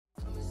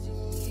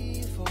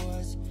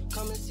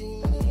see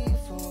me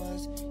for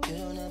once. You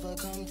don't ever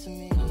come to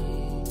me.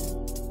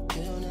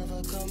 You don't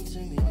ever come to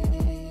me.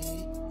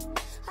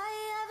 All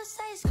you ever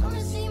say is come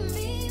and see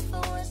me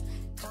for once.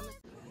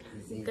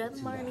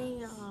 Good morning,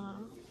 y'all.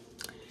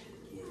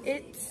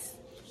 It's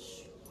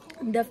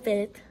the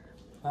 5th.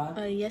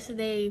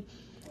 Yesterday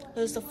it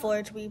was the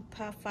 4th. We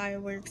popped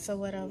fireworks or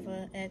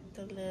whatever at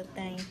the little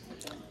thing.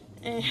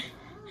 And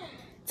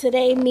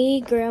today,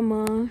 me,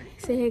 Grandma.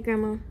 Say hey,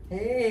 Grandma.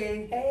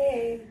 Hey,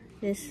 hey.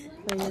 This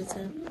for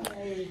YouTube.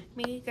 Hey.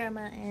 Me,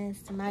 Grandma, and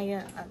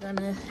Samaya are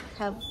gonna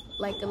have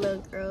like a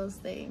little girls'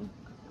 thing.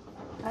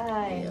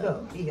 Hi. Yeah.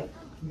 Go. You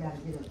gotta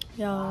get up.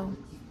 Y'all,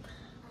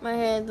 my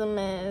head's a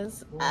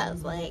mess. I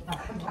was like,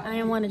 I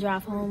didn't want to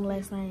drive home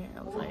last night.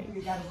 I was like,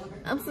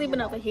 I'm sleeping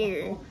over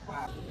here.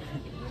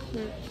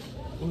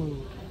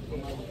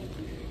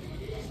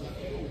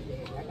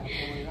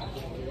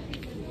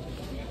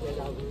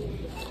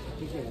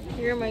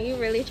 Grandma, you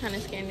really trying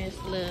to scan this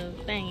little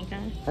thing,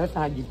 huh? That's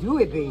how you do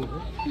it, baby.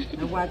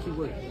 Now watch it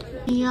work.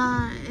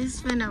 Yeah,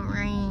 it's been a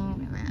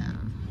rain.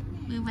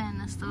 We went in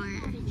the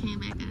store, came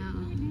back out.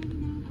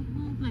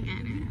 Look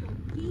at it.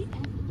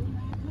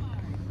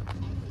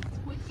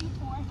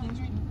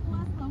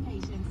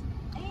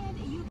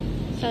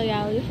 So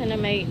y'all, we finna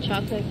make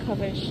chocolate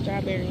covered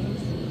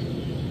strawberries.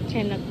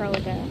 Came to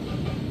Kroger.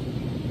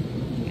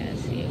 You gotta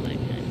see it like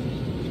that.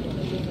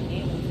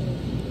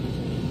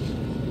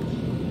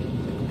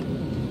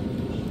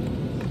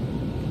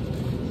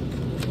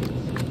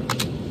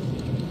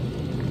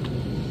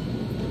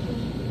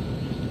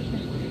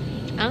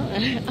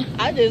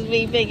 I'll just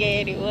be bigger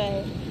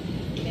anyway.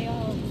 They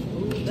all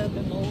moved up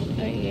and moved.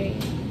 Okay.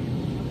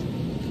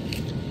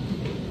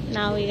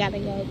 Now we gotta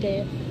go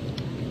get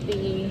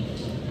the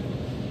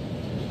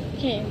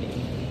candy.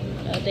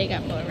 Oh, they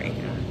got more right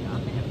now.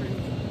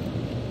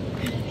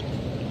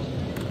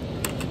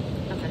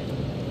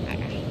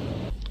 Okay.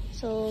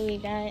 So we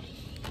got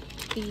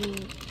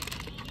the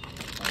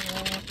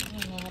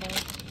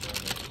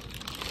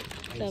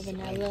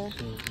vanilla.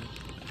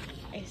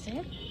 Is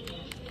it?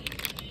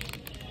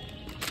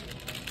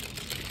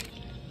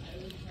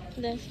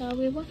 That's all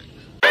we want.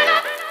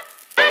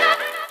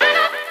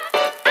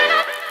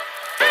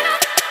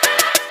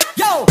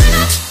 Yo!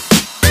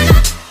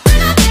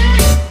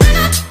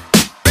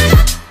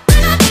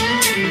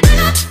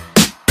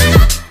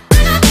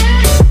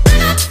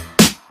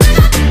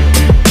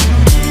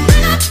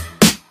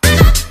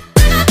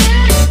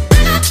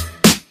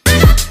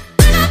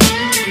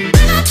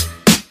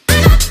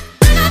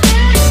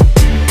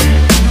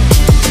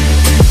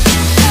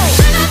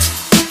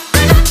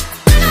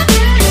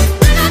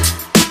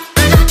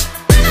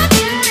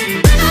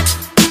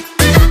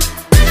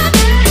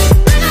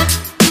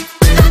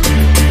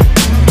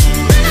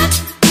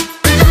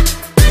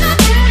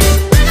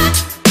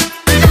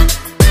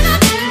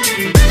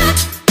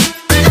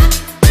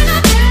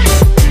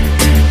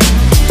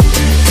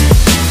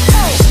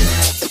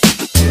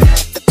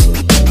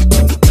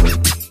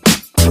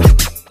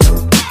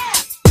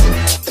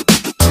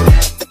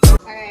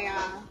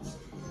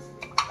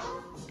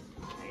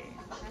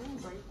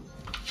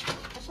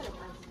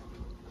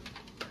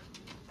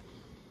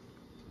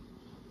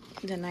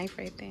 The knife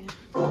right there.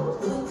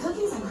 When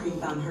cookies and cream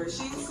found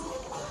Hershey's,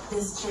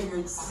 this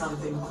triggered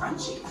something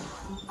crunchy,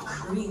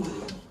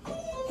 creamy,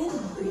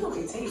 and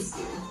really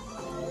tasty.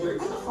 You're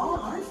gonna fall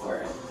hard for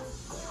it.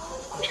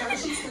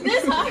 Hershey's.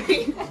 This hard.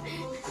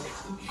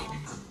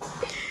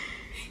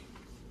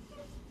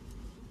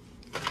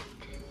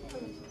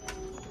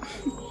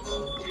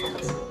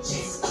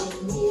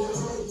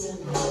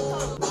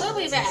 We'll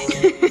be back.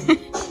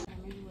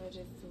 Maybe we'll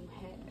just do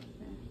half.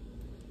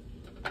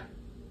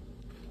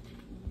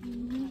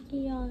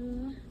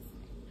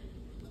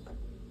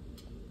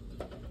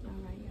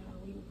 Alright, y'all,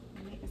 we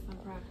making some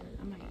progress.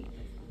 I might eat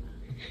this one.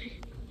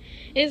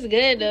 It's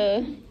good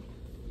though.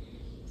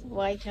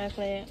 White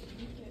chocolate.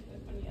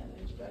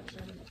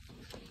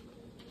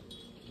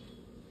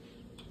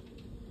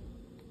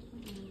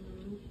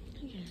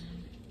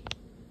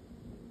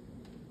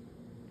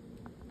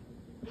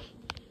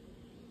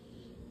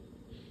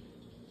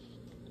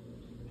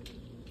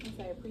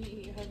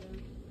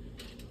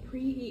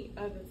 Preheat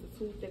oven to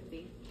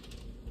 250.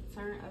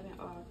 Turn oven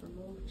off.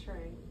 Remove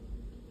tray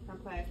from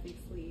plastic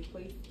sleeve.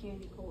 Place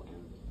candy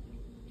coating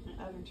and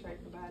oven tray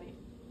provided.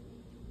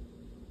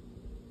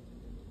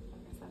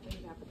 Okay, so I think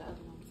you gotta put the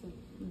oven on too.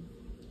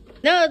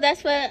 No,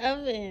 that's for the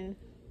oven.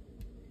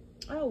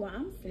 Oh, well,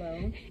 I'm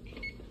slow.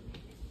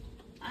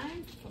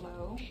 I'm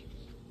slow.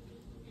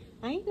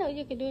 I didn't know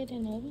you could do it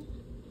in the oven.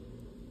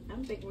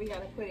 I'm thinking we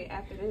gotta put it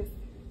after this.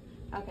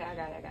 Okay, I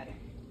got it.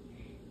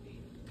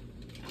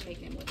 I'm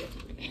making it more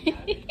difficult.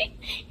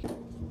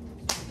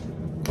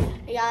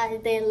 Yeah,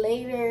 then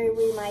later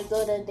we might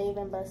go to Dave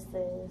 &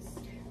 Buster's.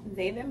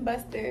 Dave &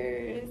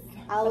 Buster's.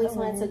 I always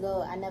wanted to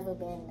go. I never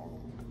been.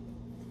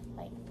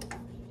 Like,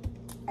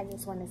 I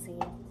just want to see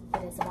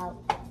what it's about.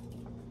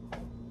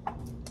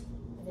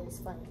 If it's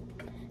fun.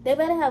 They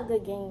better have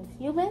good games.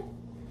 You been?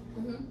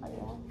 Mm-hmm.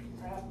 Oh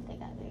yeah. They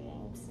got good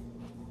games.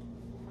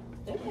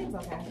 This thing's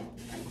okay.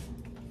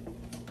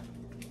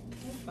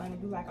 fun. We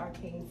do like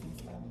arcades and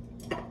stuff.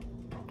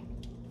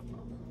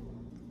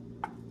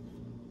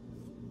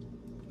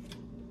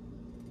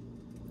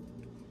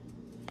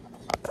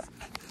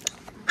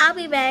 I'll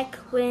be back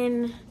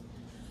when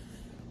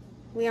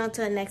we on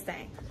to the next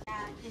thing.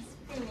 It's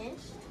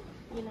finished,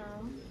 you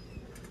know,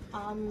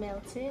 all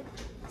melted.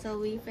 So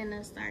we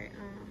finna start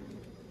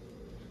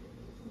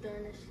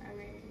doing the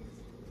strawberries.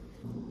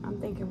 I'm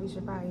thinking we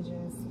should probably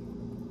just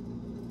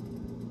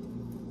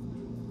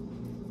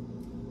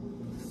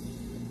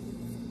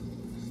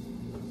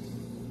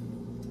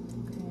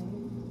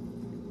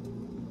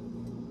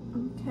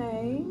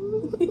okay.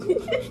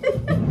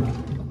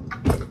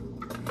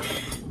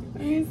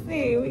 Let me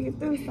see. We can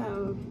do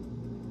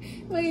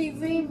something. Wait,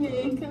 see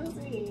me. Come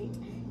see.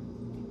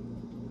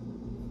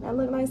 That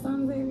look like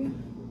something, baby?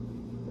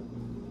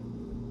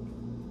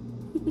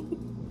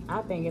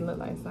 I think it look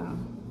like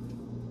something.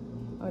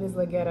 Oh, this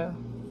look ghetto.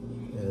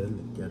 Yeah, it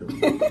look ghetto.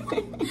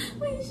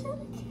 Wait, shut up.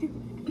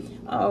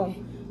 Oh,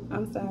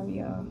 I'm sorry,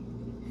 y'all.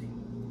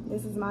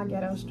 This is my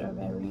ghetto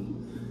strawberry.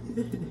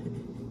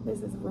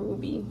 This is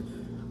Ruby.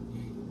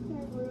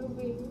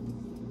 Ruby.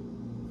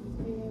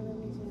 Yeah, let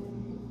me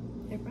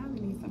try. It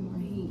probably needs some more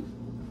heat.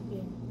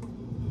 Yeah.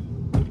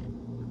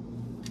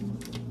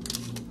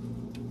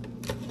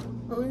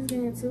 Oh, it's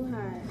getting too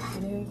hot.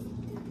 It is.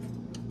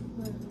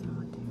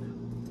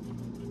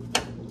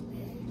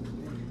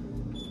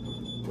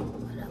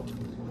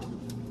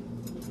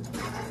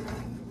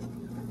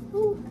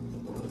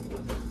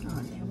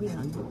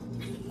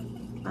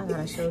 I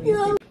gotta show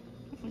you.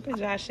 Look at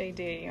Josh they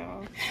did,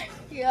 y'all.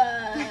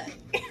 Yeah.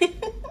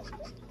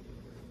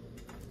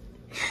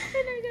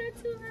 And I got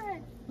too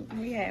hot.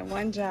 We had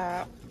one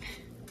job.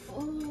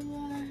 Oh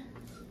my.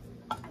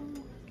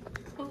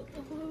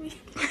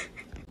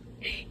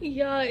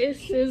 Y'all, it's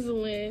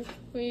sizzling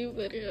when you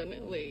put it on the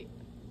plate.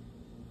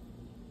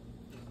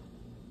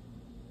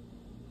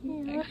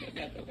 Yeah.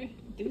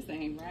 This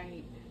ain't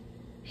right.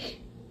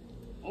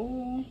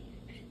 Oh.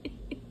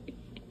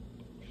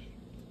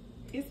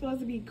 It's supposed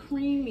to be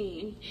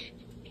creamy.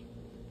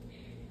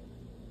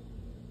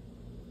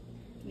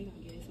 We gonna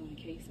get this on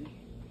casing.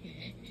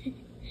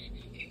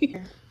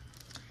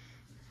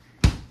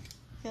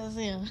 Cause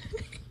yeah.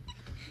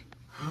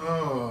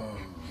 Oh,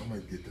 I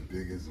might get the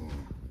biggest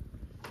one.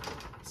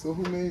 So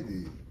who made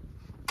these?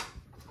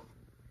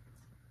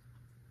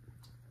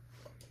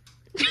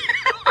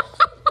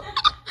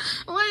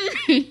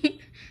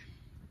 Wait.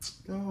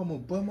 Y'all, I'm gonna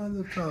butt my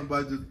lip trying to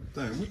buy this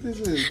thing. What this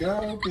is?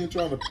 Y'all up here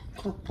trying to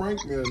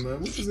prank me or nothing.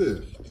 What is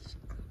it?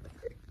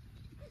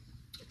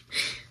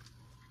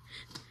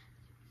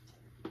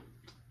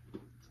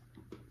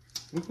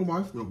 What can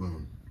wife know,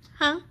 man?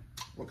 Huh?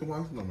 What can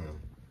wife know, man?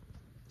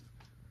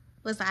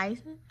 What's the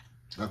icing?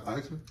 That's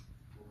icing?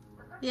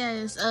 Yeah,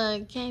 it's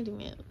candy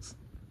milks.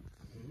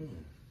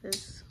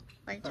 It's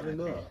white I didn't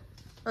know. chocolate.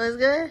 Oh, it's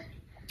good?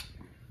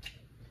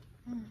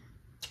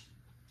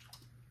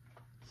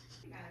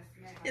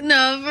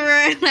 No, for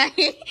real. Like,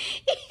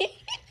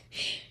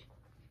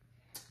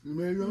 You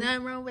made them?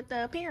 nothing wrong with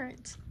the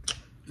appearance.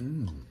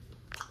 Mmm.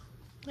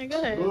 They're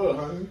good. Good,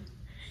 honey.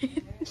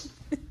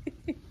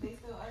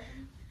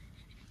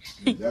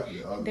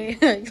 Definitely ugly. They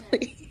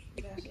ugly.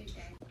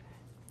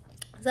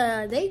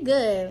 So they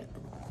good.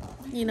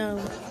 You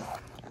know.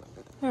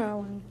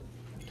 Oh,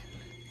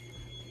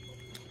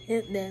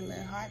 it's a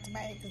little hard to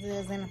make because it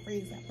was in the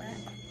freezer, but.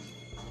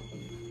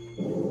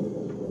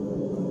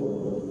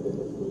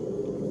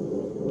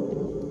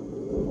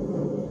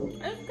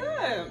 It's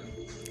good.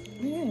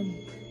 Yeah.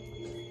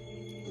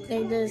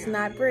 They just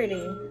not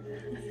pretty.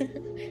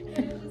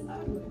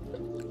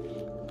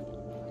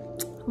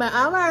 But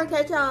I'm gonna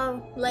catch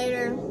y'all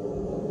later.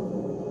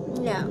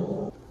 Yeah.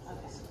 Run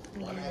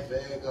that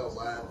bag up,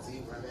 YT.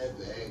 Run that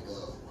bag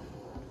up.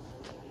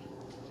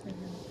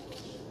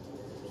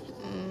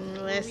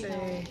 Let's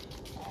see.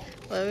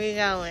 Where we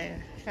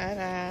going? Hold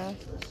on.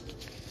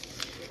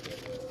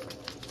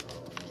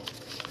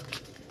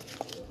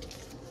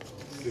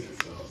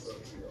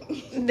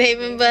 Dave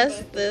and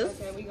Buster's.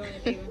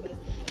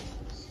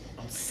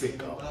 I'm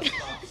sick of it.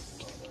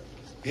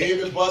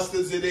 David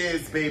Buster's it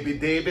is, baby.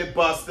 David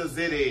Buster's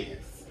it is.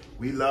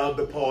 We love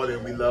the party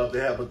and we love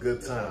to have a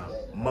good time.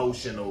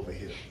 Motion over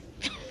here.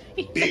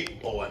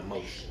 Big boy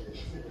motion.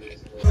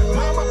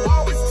 Mama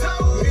always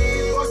told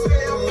me, boy,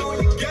 stay up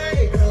on your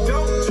game.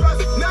 Don't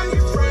trust none of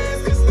your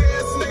friends, cause they're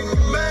a snake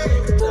man. I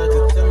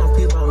can tell my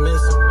people I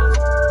miss them.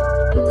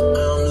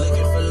 I'm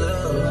looking for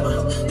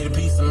love. Need a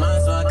peace of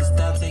mind so I can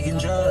stop taking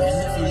drugs.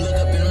 And if you look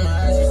up in my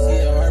eyes, you see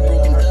a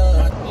heartbroken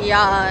thug.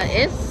 Y'all,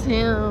 it's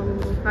him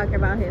talking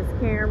about his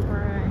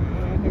camera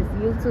and his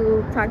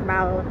YouTube, talking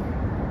about,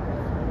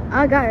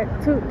 I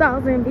got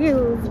 2,000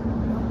 views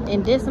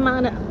in this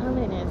amount of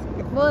minutes.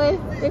 Boy,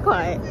 be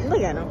quiet.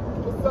 Look at him.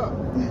 What's up?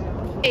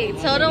 Hey,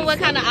 tell them what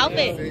kind of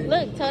outfit.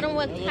 Look, tell them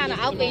what kind of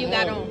outfit you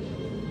got on.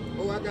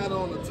 Oh, I got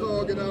on a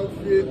Target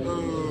outfit.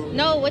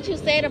 No, what you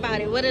said about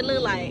it. What it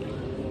look like.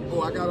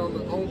 Oh, I got on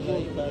the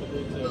Uncle.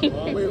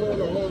 Wait,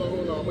 hold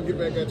on. I'm gonna get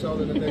back at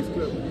y'all in the next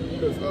clip.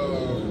 Because,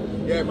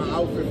 yeah, my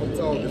outfit from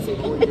Target, so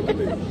don't even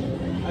believe.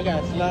 I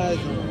got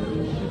slides.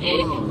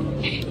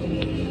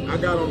 I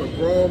got on a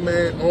grown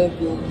man,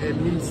 uncle,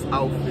 and niece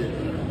outfit.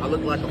 I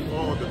look like a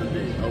father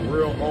today, a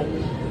real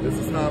uncle. This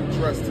is how I'm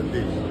dressed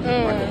today.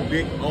 Like a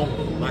big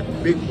uncle, like a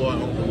big boy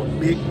uncle with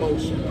big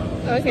motion.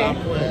 Okay. Stop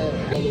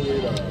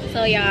playing.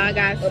 So y'all, I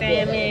got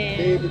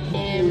salmon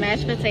and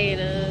mashed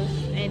potatoes,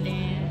 and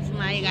then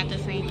somebody got the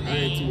same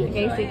thing.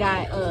 Casey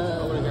got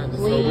wings,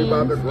 So we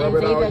about to grub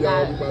it out,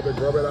 y'all. We about to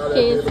grub it out at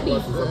kids the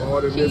buses. I'm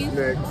ordering this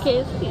next.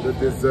 Kids The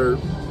dessert.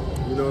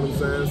 You know what I'm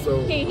saying? So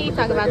he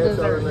talking about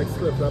dessert. Look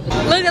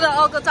at the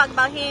uncle talking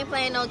about he ain't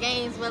playing no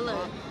games, but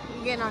look,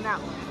 you getting on that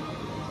one.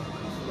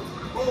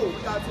 Oh,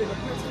 we gotta take a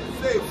picture to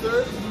save,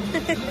 sir.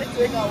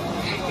 Take out one.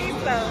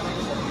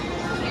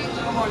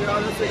 Come on,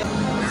 y'all. Let's take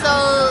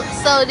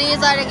So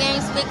these are the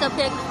games we could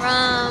pick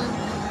from.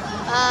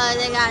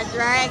 They got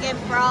Dragon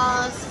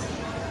Frost,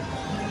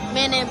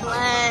 Men in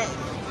Black,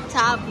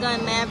 Top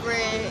Gun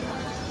Maverick.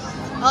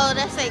 Oh,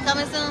 that's it.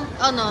 Coming soon?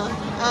 Oh no.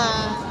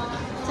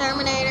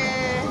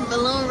 Terminator,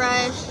 Balloon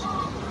Rush,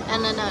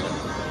 and another.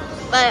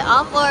 But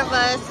all four of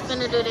us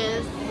finna do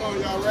this. Oh,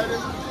 y'all ready?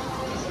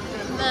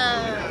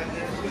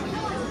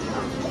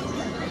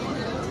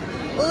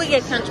 Oh, we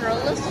get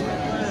controllers.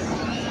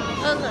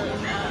 Oh look,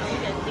 we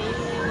get these.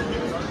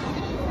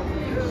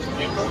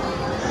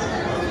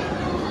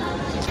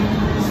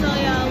 So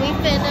y'all, we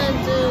finna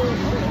do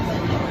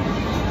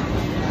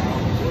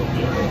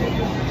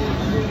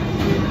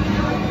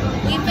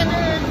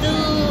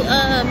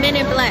Men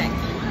in Black.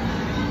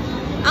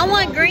 I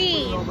want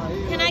green.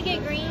 Can I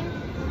get green?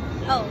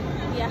 Oh,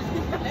 yeah.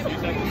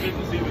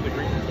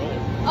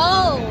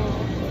 Oh.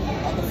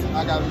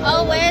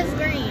 Oh, where's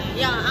green?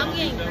 Yeah, I'm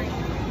getting green.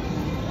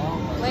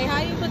 Wait,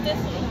 how you put this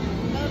one?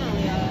 Hold on,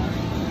 y'all.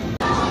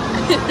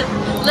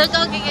 Look,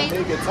 okay.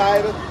 Make it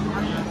tighter.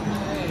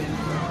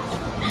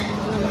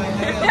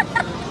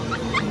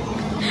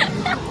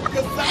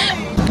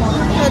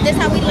 So this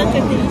how we look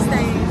at these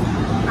things.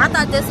 I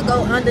thought this would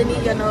go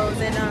underneath your nose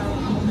and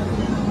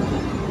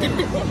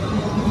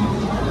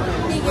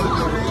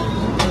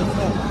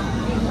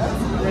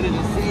Ready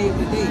to save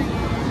the day.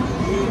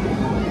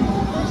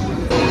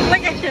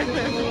 look at you.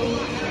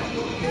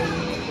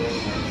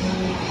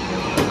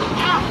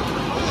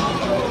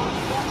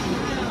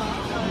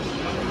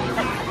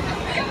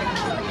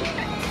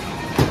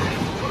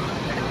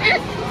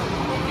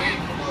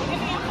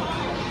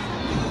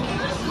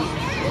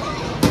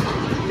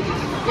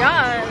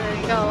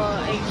 Y'all go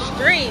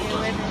extreme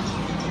with it.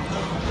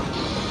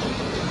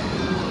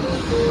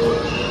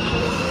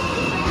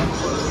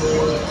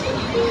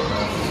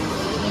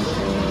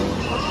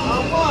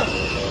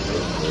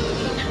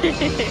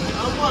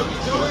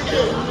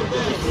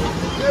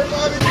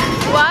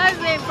 Why is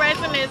it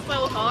pressing it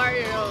so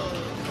hard?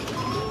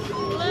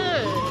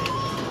 Look.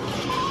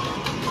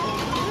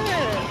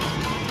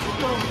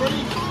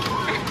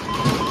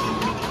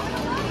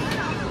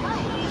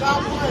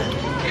 Stop playing.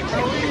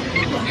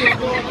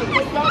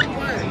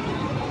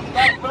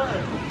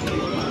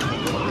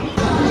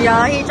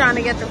 Y'all, he trying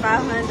to get to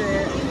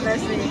 500.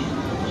 Let's see.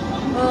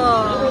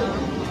 Oh.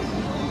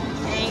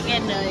 Ain't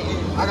getting nothing.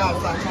 I gotta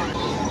stop trying.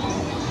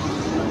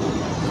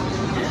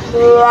 I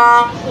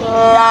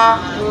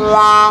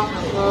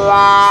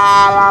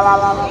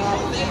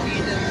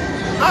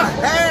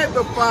had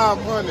the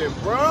 500,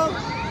 bro.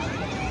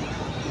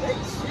 They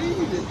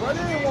cheated, bro.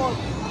 They didn't want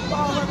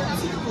 500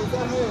 tickets. I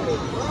had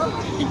it, bro.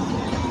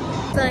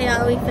 So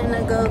y'all, we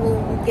finna go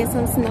get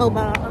some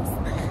snowballs.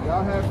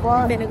 Y'all had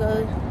fun? Finna go,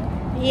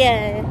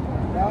 yeah.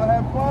 Y'all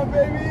had fun,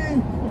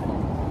 baby?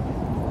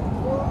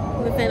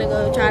 We finna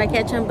go try to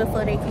catch them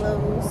before they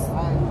close.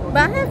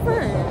 But I had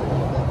fun.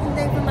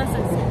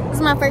 This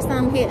is my first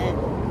time here. It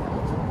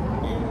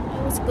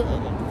was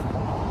good.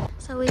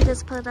 So we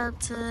just put up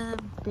to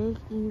Big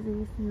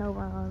Easy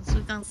Snowballs.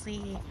 We're gonna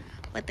see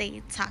what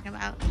they talking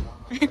about.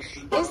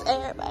 It's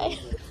everybody.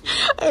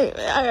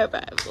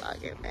 Everybody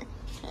vlogging.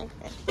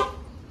 Okay.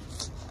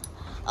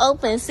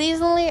 Open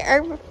seasonally,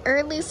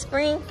 early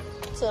spring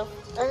to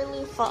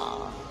early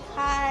fall.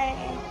 Hi.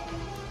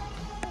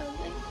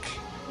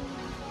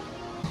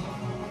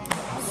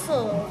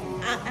 So,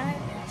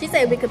 she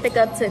said we could pick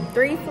up to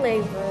 3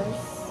 flavors.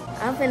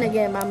 I'm finna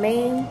get my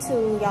main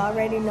 2. Y'all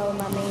already know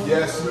my main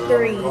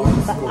 3,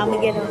 but I'm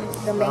gonna get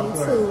the main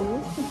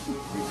 2.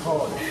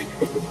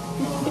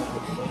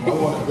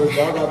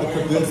 Y'all got the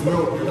condensed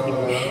milk, you know.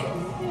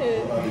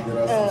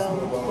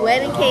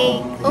 Wedding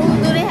cake. Oh,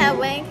 do they have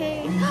wedding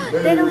cake?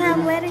 They don't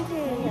have wedding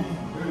cake.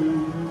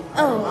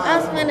 Oh, I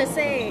was gonna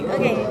say,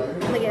 okay, I'm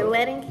gonna get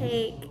wedding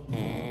cake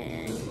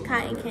and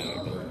cotton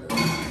candy.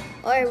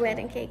 Or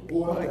wedding cake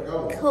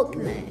or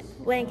coconut.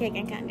 Wedding cake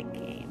and cotton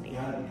candy.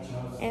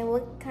 And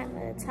what kind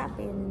of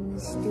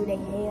toppings do they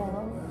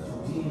have?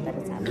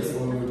 Better toppings.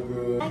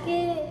 I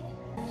get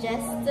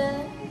just the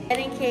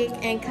wedding cake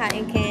and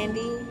cotton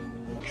candy.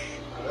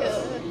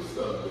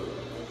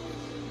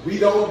 We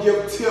don't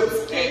give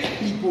tips at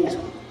people's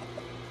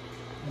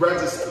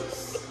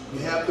registers. You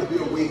have to be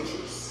a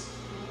waitress.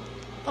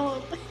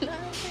 Oh, no.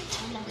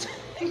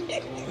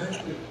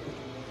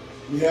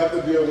 You have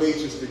to be a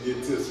waitress to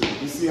get tips.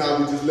 You see how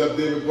we just left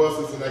David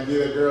Buster's and I gave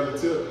that girl a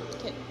tip?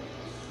 Okay.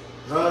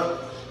 Huh?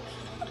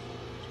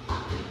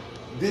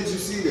 Did you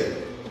see that?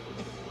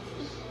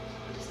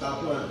 Stop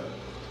playing.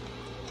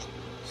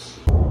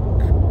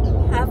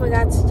 I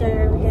forgot to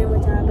share everything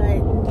with y'all,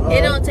 but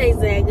it don't taste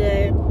that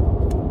good.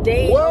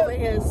 They over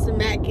here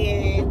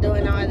smacking and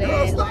doing all that.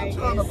 Girl, stop like,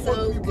 trying to it's fuck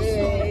so people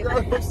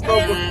good. so. Girl,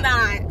 It's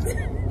not.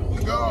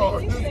 No,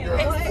 this girl,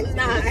 It's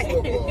not.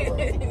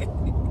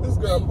 This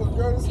girl,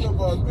 this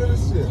snowball good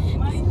as shit. I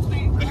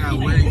got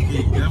wedding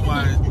cake. That's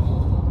why.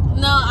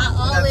 No,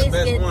 I always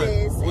best get one.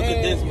 this, What's the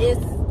and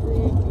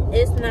discount?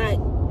 it's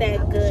not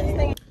that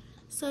good.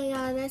 So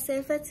y'all, that's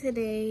it for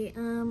today.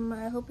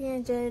 I hope you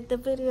enjoyed the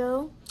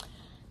video.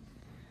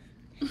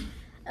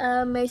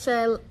 Make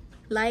sure to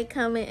like,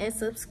 comment, and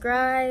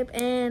subscribe,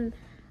 and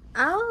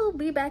I'll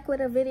be back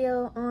with a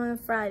video on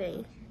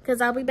Friday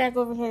because I'll be back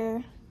over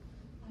here.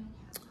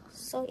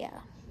 So yeah,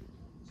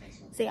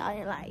 see y'all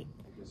in like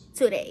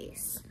 2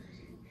 days,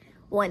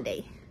 1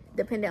 day,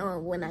 depending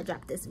on when I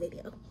drop this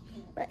video.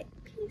 But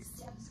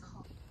peace.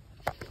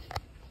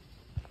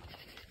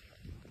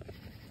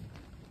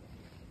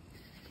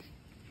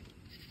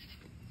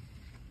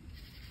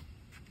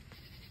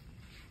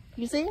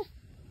 You see it?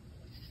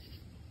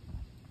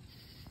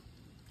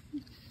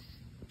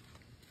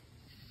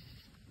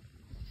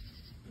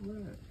 What?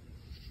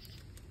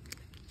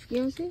 You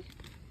don't see it?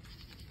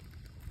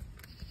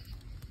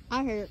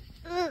 I heard.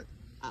 I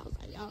was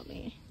like, oh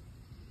man.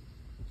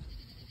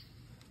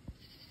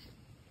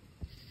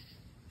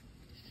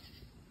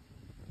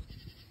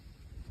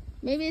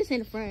 Maybe it's in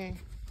the front.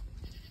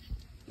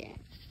 Yeah.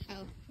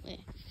 Oh, yeah.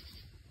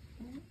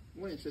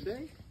 When,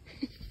 today?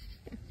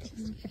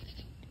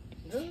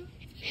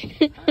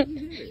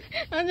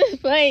 I'm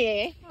just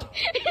playing.